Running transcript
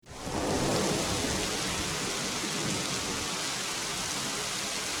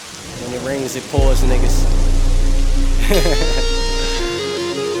When it rains, it pours, niggas.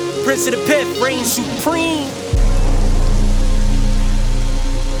 Prince of the Piff reigns supreme.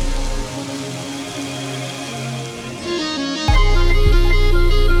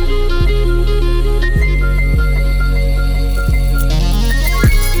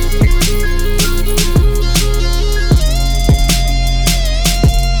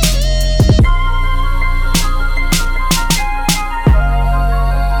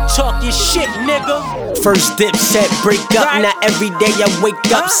 Talk your shit, nigga. First dip set, break up. Right. Now every day I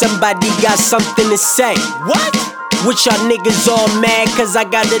wake up, somebody got something to say. What? With y'all niggas all mad, cause I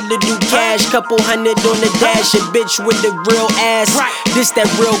got a little cash. Couple hundred on the dash, a bitch with a real ass. Right. This that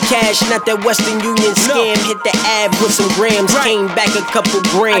real cash, not that Western Union scam. Hit the ad with some grams, came back a couple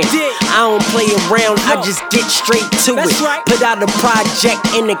grand. I don't play around, I just get straight to it. Right. Put out a project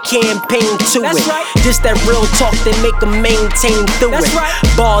and a campaign to it. Right. This that real talk that make them maintain through it. Right.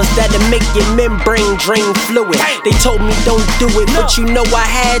 Bars that'll make your membrane drain fluid. They told me don't do it, but you know I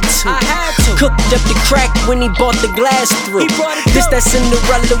had to. Cooked up the crack when he bought the glass through. This that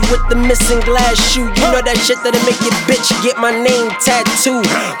Cinderella with the missing glass shoe. You know that shit that'll make your bitch get my name tattooed.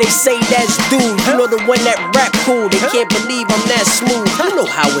 They say that's dude, you know the one that rap cool. They can't believe I'm that smooth. You know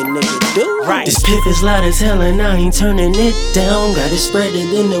how a nigga do. Right. This piff is loud as hell and I ain't turning it down. Got it spread it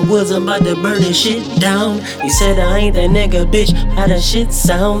in the woods, I'm about to burn this shit down. He said I ain't that nigga, bitch. How that shit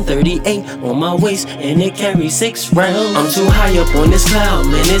sound? 38 on my waist and it carries 6 rounds. I'm too high up on this cloud,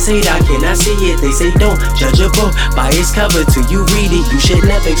 man. This hate I cannot see it. They say don't judge a book by its cover till you read it. You should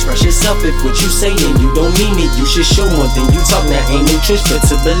never express yourself if what you say and you don't mean it. You should show more than you talk. Now ain't no choice but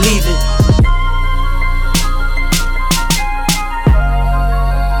to believe it.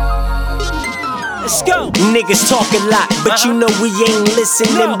 Let's go. Niggas talk a lot, but you know we ain't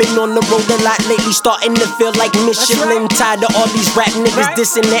listening. Been on the road a lot lately, starting to feel like Michelin. Tired of all these rap niggas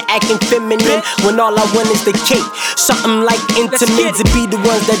dissing and acting feminine, when all I want is the cake. Something like intimate, to be the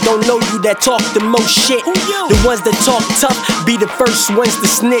ones that don't know you, that talk the most shit. The ones that talk tough, be the first ones to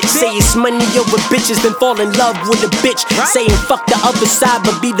snitch. Say it's money over bitches, then fall in love with a bitch. Saying fuck the other side,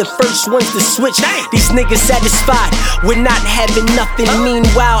 but be the first ones to switch. These niggas satisfied with not having nothing.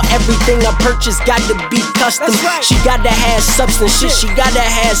 Meanwhile, everything I purchase got to be custom. She gotta have substance, shit, she gotta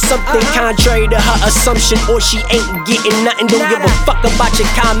have something contrary to her assumption, or she ain't getting nothing. Don't give a fuck about your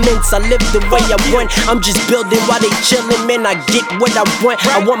comments. I live the way I want. I'm just building while they chillin', man. I get what I want.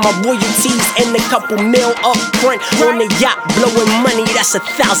 I want my royalties and a couple mil up front. On the yacht, blowing money, that's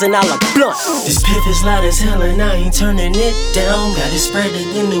 $1,000 blunt. This piff is loud as hell and I ain't turning it down. Got it spread it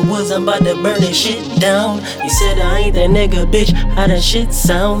in the woods, I'm about to burn this shit down. He said I ain't that nigga, bitch. How that shit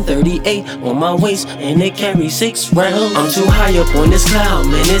sound? 38 on my waist and it carries 6 rounds. I'm too high up on this cloud,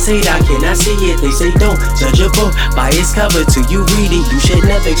 man. This hate I cannot see it. They say don't judge a book by its cover till you read it. You should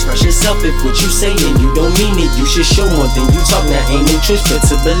never express yourself if what you say and you don't mean it. You should show more than you talk. Now ain't no choice but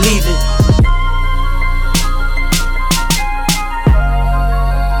to believe it.